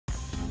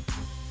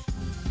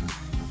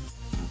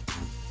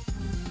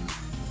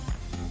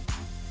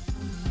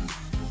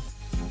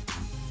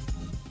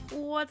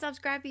What's up,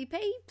 scrappy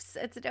peeps?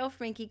 It's Adele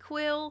from Inkie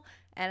Quill,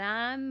 and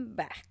I'm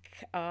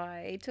back.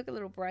 I took a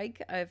little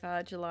break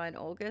over July and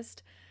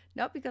August,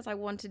 not because I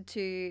wanted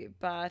to,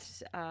 but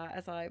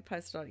as I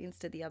posted on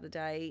Insta the other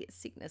day,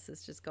 sickness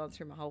has just gone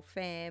through my whole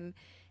fam,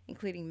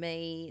 including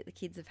me. The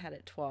kids have had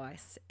it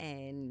twice,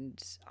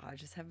 and I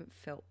just haven't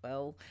felt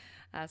well.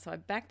 So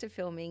I'm back to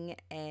filming,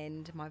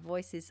 and my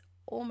voice is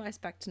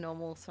almost back to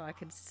normal, so I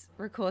could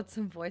record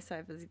some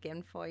voiceovers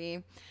again for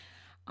you.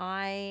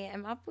 I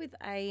am up with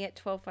a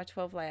 12 by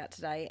 12 layout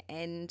today,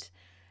 and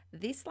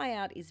this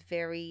layout is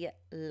very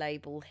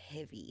label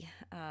heavy.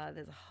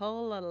 There's a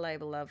whole lot of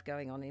label love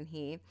going on in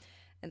here,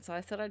 and so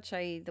I thought I'd show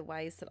you the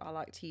ways that I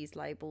like to use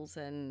labels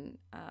and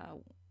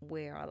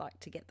where I like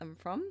to get them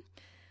from.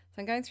 So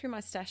I'm going through my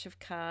stash of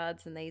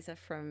cards, and these are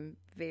from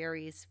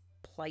various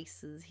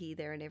places here,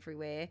 there and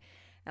everywhere,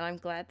 and I'm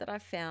glad that I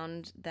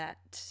found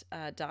that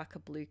darker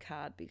blue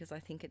card, because I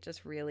think it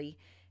just really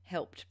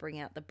helped bring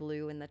out the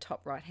blue in the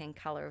top right hand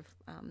colour of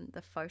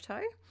the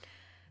photo.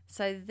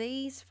 So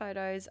these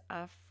photos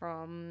are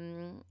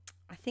from,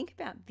 I think,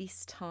 about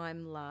this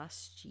time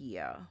last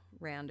year,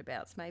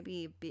 roundabouts,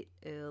 maybe a bit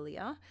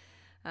earlier.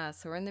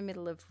 So we're in the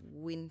middle of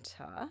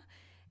winter,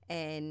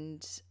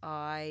 and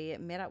I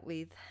met up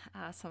with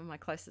some of my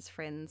closest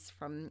friends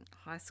from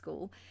high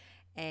school,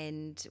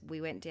 and we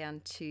went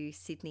down to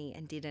Sydney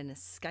and did an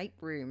escape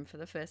room for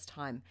the first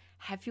time.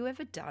 Have you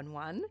ever done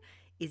one?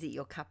 Is it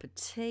your cup of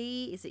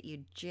tea? Is it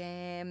your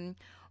jam?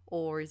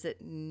 Or is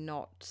it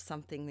not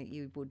something that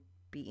you would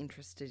be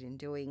interested in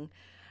doing?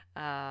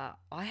 I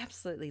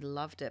absolutely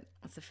loved it.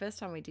 It's the first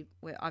time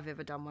I've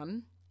ever done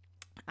one.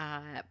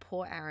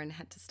 Poor Aaron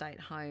had to stay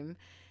at home.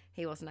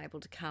 He wasn't able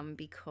to come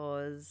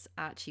because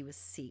Archie was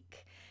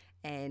sick,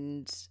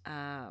 and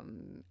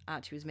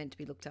Archie was meant to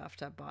be looked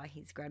after by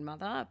his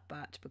grandmother,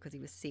 but because he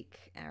was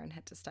sick, Aaron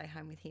had to stay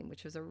home with him,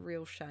 which was a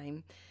real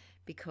shame,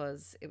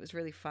 because it was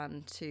really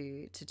fun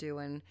to do.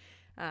 And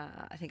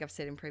I think I've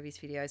said in previous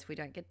videos, we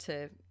don't get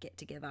to get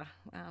together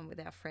with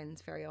our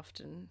friends very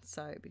often,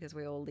 so because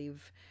we all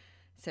live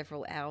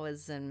several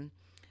hours, and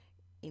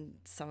in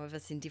some of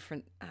us in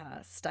different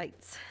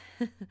states,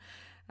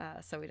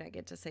 so we don't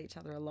get to see each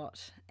other a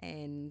lot.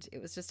 And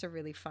it was just a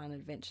really fun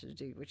adventure to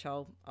do, which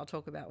I'll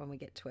talk about when we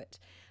get to it.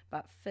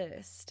 But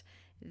first,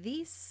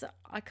 this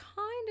I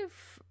kind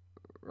of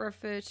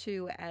refer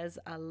to as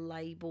a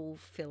label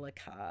filler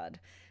card.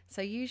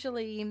 So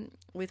usually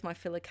with my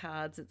filler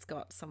cards, it's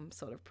got some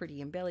sort of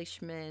pretty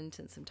embellishment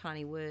and some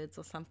tiny words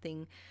or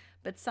something,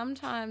 but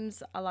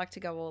sometimes I like to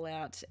go all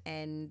out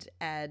and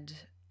add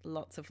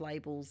lots of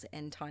labels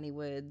and tiny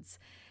words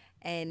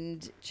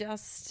and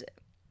just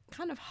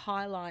kind of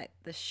highlight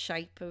the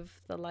shape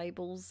of the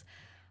labels.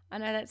 I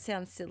know that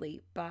sounds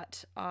silly,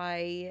 but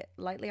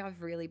lately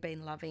I've really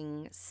been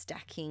loving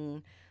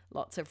stacking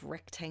lots of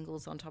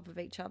rectangles on top of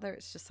each other.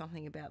 It's just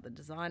something about the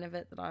design of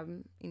it that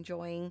I'm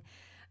enjoying.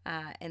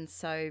 And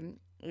so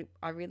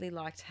I really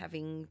liked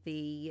having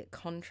the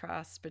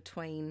contrast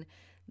between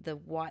the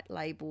white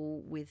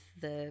label with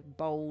the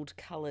bold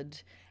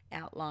coloured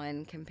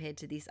outline compared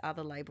to this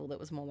other label that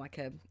was more like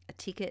a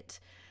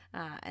ticket,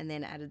 and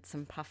then added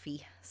some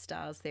puffy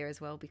stars there as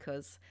well,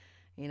 because,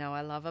 you know,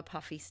 I love a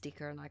puffy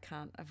sticker and I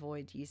can't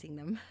avoid using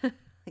them.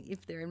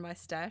 If they're in my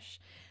stash,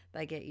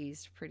 they get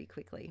used pretty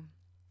quickly.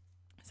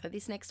 So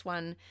this next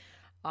one,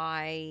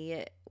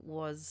 I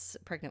was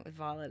pregnant with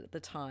Violet at the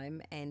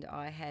time, and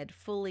I had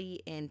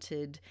fully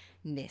entered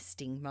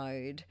nesting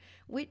mode,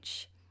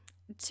 which,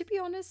 to be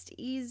honest,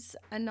 is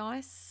a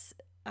nice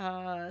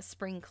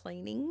spring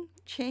cleaning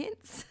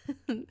chance.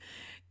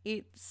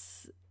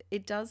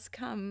 It does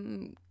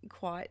come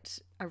quite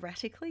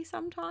erratically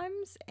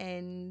sometimes,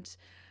 and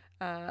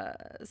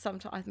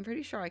sometimes I'm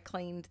pretty sure I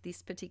cleaned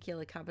this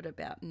particular cupboard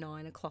about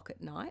 9 o'clock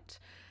at night,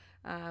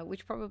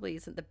 which probably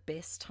isn't the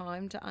best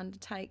time to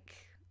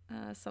undertake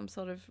some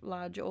sort of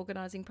large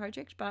organising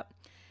project, but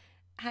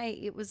hey,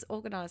 it was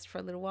organised for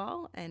a little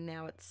while, and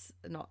now it's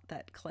not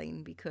that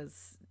clean,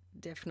 because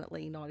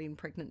definitely not in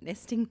pregnant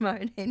nesting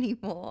mode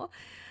anymore.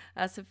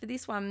 So for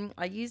this one,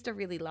 I used a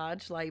really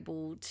large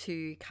label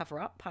to cover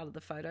up part of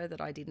the photo that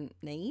I didn't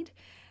need,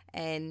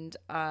 and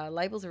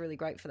labels are really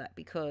great for that,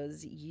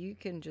 because you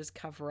can just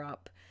cover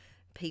up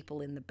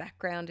people in the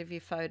background of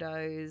your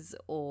photos,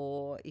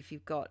 or if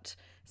you've got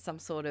some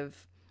sort of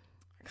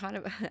kind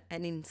of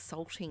an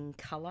insulting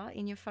colour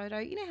in your photo.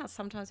 You know how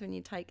sometimes when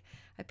you take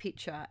a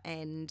picture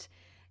and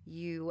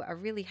you are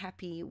really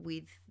happy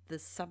with the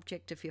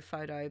subject of your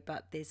photo,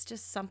 but there's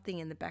just something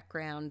in the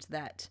background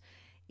that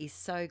is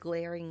so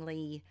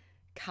glaringly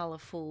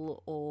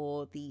colourful,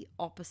 or the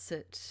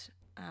opposite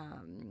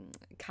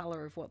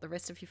colour of what the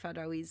rest of your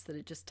photo is, that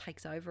it just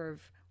takes over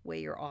of where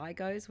your eye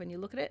goes when you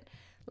look at it.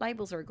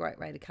 Labels are a great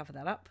way to cover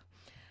that up.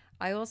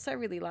 I also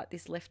really like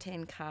this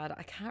left-hand card.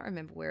 I can't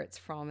remember where it's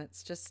from.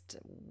 It's just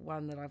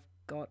one that I've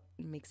got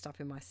mixed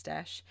up in my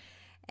stash,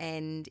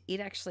 and it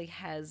actually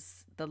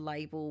has the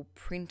label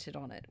printed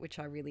on it, which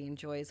I really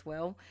enjoy as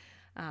well.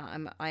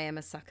 I am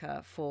a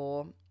sucker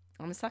for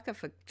I'm a sucker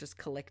for just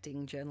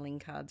collecting journaling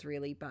cards,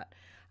 really, but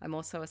I'm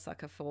also a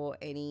sucker for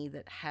any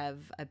that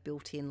have a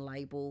built-in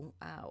label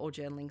or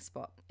journaling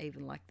spot,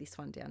 even like this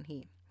one down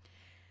here.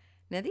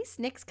 Now, this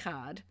next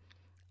card,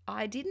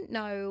 I didn't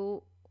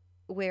know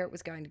where it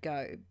was going to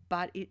go,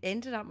 but it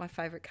ended up my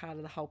favourite card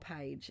of the whole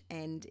page,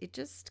 and it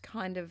just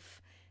kind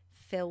of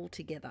fell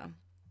together.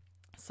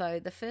 So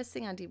the first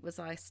thing I did was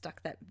I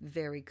stuck that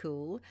very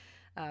cool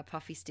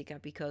puffy sticker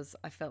because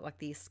I felt like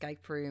the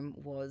escape room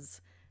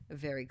was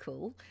very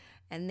cool.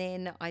 And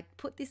then I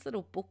put this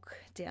little book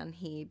down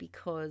here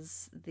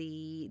because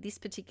this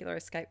particular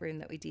escape room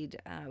that we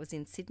did was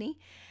in Sydney,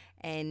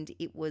 and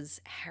it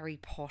was Harry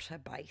Potter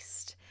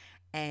based,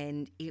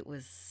 and it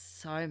was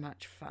so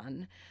much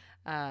fun.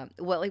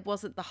 Well, it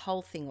wasn't, the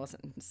whole thing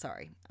wasn't,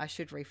 sorry, I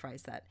should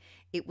rephrase that.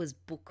 It was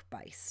book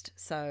based.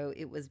 So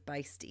it was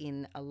based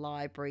in a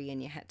library,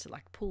 and you had to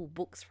like pull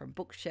books from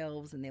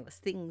bookshelves, and there was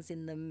things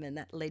in them, and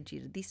that led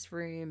you to this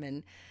room.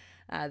 And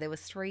there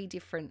was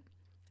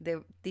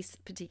this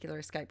particular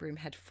escape room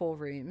had 4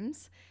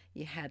 rooms.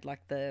 You had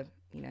like the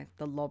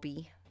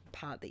lobby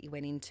part that you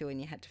went into,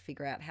 and you had to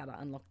figure out how to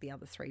unlock the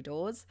other 3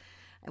 doors.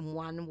 And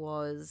one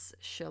was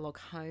Sherlock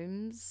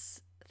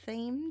Holmes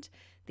themed.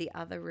 The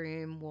other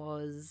room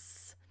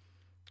was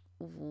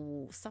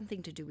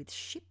something to do with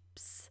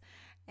ships,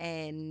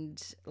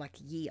 and like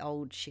ye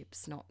old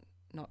ships, not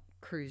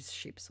cruise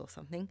ships or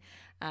something.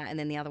 And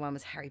then the other one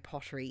was Harry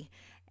Pottery,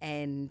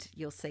 and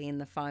you'll see in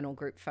the final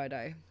group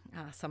photo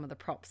some of the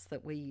props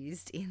that we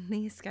used in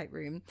the escape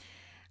room.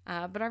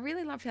 But I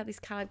really loved how this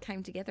card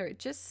came together. It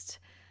just,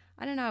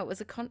 I don't know, it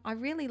was I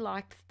really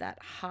liked that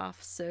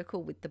half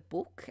circle with the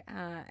book,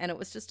 and it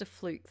was just a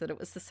fluke that it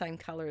was the same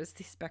colour as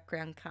this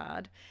background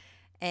card.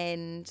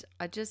 And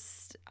I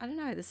don't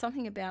know, there's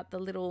something about the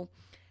little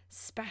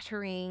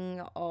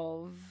spattering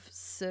of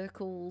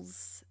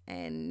circles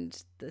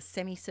and the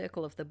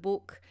semicircle of the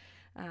book,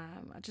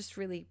 just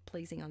really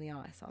pleasing on the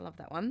eye. So I love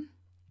that one.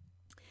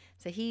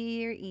 So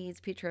here is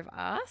a picture of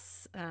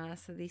us.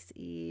 So this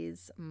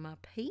is my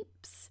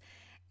peeps.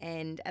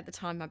 And at the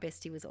time, my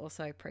bestie was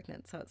also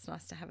pregnant. So it's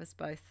nice to have us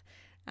both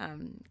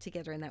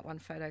together in that one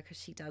photo,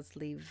 because she does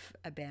live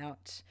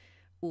about,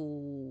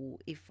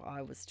 if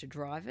I was to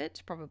drive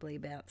it, probably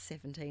about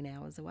 17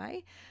 hours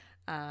away.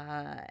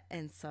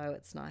 And so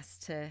it's nice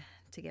to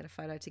get a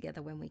photo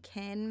together when we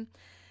can.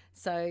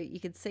 So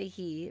you can see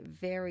here,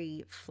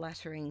 very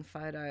flattering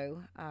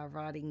photo,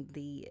 riding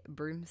the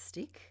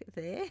broomstick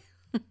there.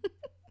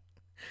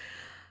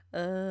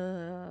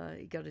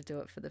 You got to do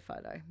it for the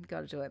photo.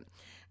 Got to do it.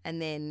 And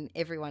then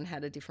everyone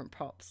had a different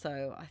prop.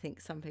 So I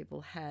think some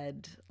people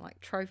had like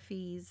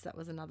trophies. That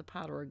was another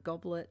part, or a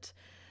goblet,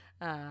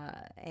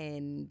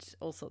 and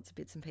all sorts of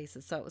bits and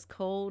pieces. So it was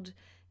called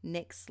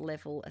Next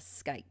Level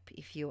Escape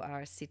if you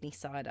are a Sydney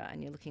sider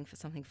and you're looking for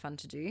something fun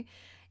to do.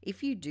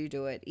 If you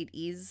do it, it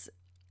is,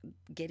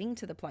 getting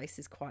to the place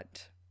is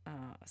quite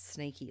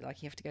sneaky.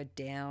 Like you have to go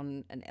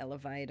down an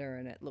elevator,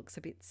 and it looks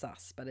a bit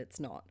sus, but it's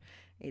not.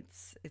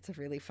 It's a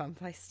really fun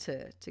place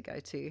to go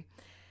to.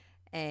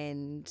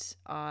 And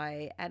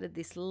I added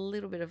this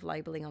little bit of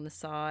labelling on the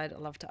side. I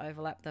love to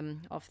overlap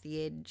them off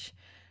the edge,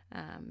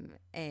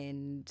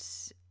 and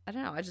I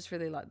don't know, I just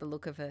really like the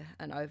look of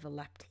an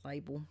overlapped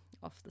label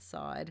off the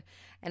side.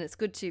 And it's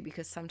good too,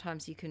 because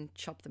sometimes you can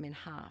chop them in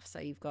half, so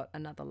you've got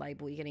another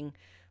label. You're getting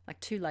like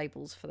 2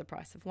 labels for the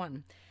price of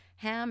 1.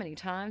 How many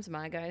times am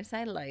I going to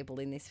say label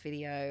in this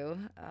video?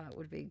 It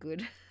would be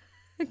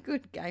a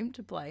good game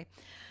to play.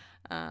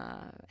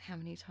 How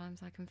many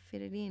times I can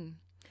fit it in.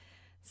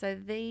 So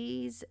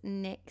these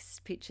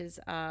next pictures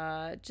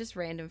are just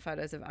random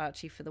photos of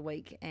Archie for the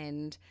week,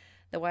 and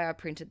the way I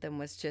printed them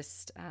was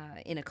just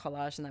in a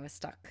collage, and they were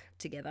stuck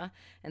together.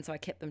 And so I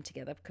kept them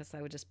together because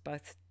they were just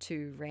both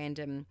 2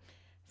 random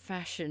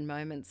fashion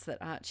moments that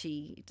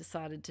Archie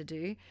decided to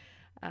do.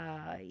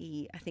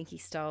 I think he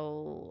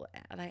stole,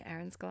 are they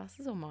Aaron's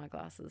glasses or my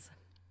glasses?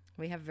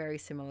 We have very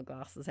similar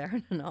glasses,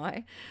 Aaron and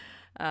I.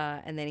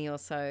 And then he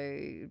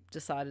also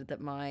decided that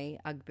my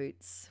Ugg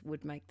boots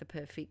would make the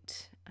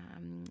perfect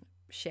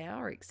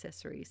shower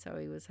accessory. So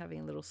he was having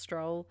a little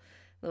stroll,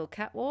 little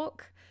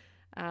catwalk.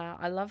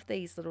 I love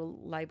these little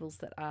labels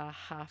that are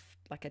half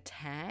like a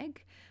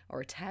tag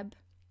or a tab.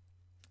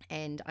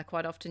 And I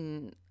quite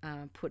often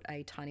put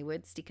a tiny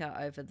word sticker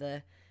over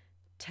the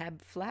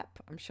tab flap.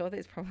 I'm sure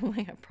there's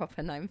probably a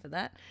proper name for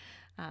that.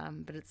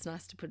 But it's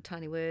nice to put a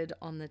tiny word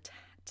on the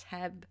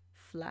tab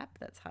flap.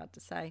 That's hard to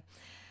say.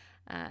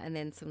 And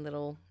then some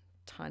little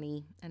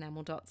tiny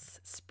enamel dots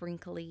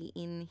sprinkly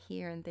in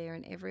here and there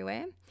and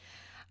everywhere.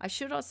 I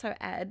should also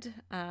add,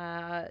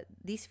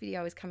 this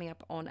video is coming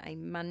up on a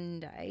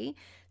Monday,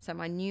 so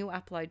my new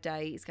upload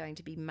day is going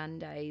to be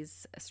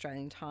Mondays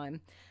Australian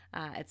time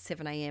at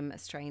 7 a.m.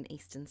 Australian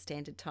Eastern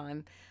Standard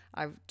Time.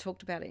 I've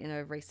talked about it in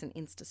a recent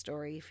Insta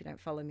story if you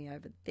don't follow me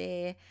over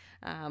there,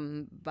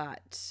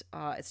 but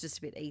it's just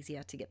a bit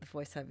easier to get the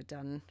voiceover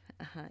done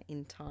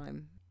in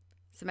time.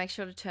 So make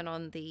sure to turn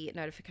on the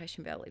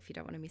notification bell if you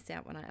don't want to miss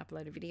out when I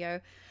upload a video.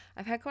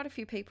 I've had quite a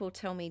few people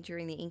tell me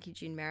during the Inkie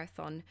June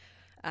Marathon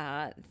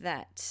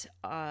that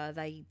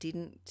they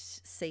didn't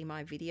see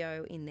my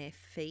video in their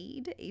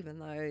feed, even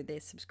though they're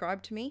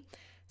subscribed to me.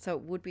 So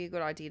it would be a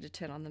good idea to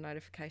turn on the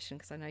notification,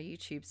 because I know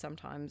YouTube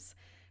sometimes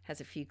has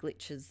a few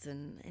glitches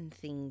and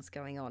things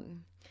going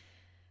on.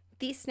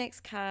 This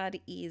next card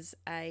is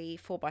a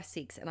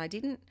 4x6, and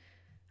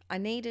I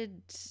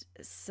needed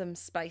some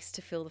space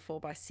to fill the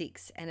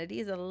 4x6, and it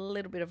is a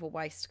little bit of a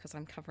waste because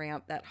I'm covering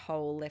up that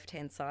whole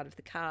left-hand side of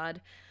the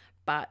card,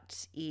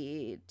 but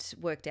it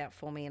worked out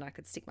for me and I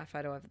could stick my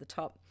photo over the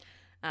top.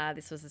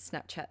 This was a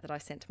Snapchat that I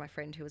sent to my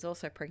friend who was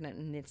also pregnant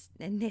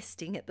and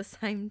nesting at the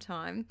same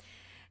time.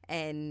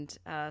 And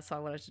so I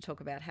wanted to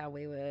talk about how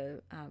we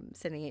were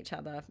sending each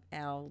other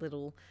our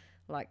little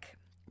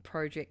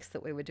projects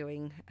that we were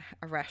doing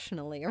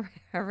irrationally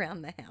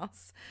around the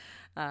house,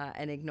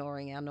 and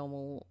ignoring our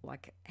normal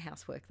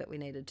housework that we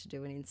needed to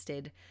do, and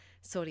instead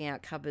sorting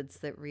out cupboards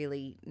that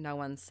really no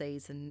one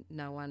sees and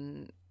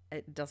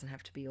it doesn't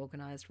have to be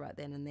organised right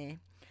then and there.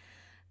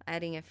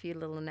 Adding a few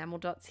little enamel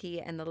dots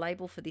here, and the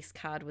label for this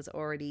card was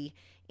already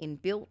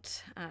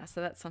inbuilt,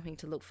 so that's something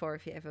to look for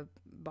if you're ever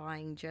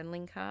buying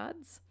journaling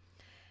cards.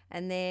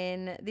 And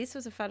then this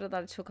was a photo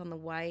that I took on the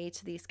way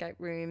to the escape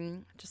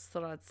room. Just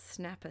thought I'd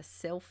snap a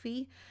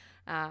selfie.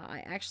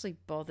 I actually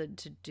bothered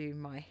to do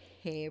my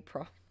hair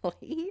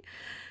properly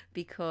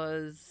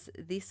because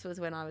this was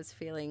when I was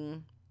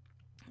feeling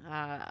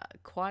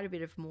quite a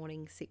bit of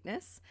morning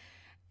sickness.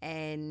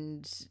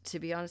 And to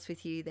be honest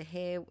with you, the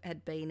hair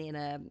had been in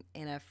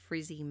a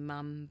frizzy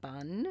mum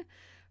bun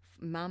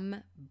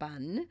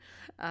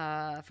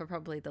for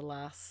probably the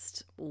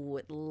last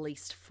at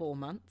least 5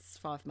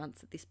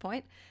 months at this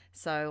point.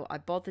 So I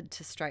bothered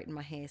to straighten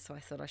my hair, so I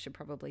thought I should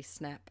probably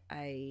snap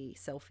a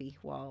selfie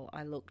while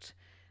I looked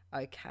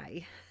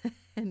okay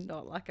and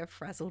not like a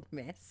frazzled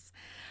mess.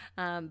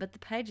 But the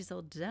page is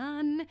all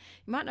done.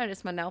 You might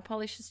notice my nail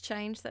polish has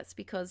changed. That's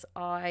because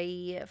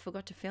I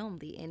forgot to film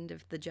the end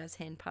of the jazz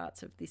hand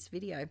parts of this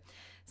video.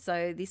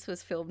 So this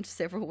was filmed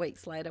several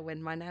weeks later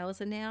when my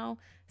nails are now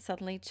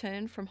suddenly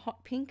turned from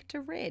hot pink to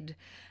red.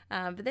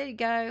 But there you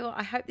go.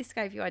 I hope this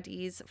gave you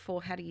ideas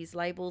for how to use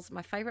labels.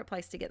 My favourite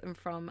place to get them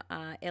from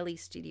are Ellie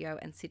Studio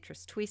and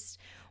Citrus Twist,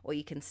 or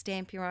you can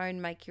stamp your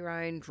own, make your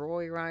own, draw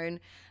your own,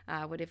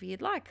 whatever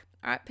you'd like.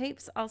 All right,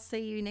 peeps, I'll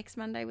see you next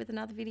Monday with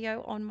another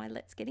video on my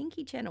Let's Get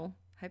Inky channel.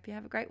 Hope you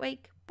have a great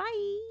week.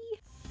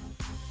 Bye.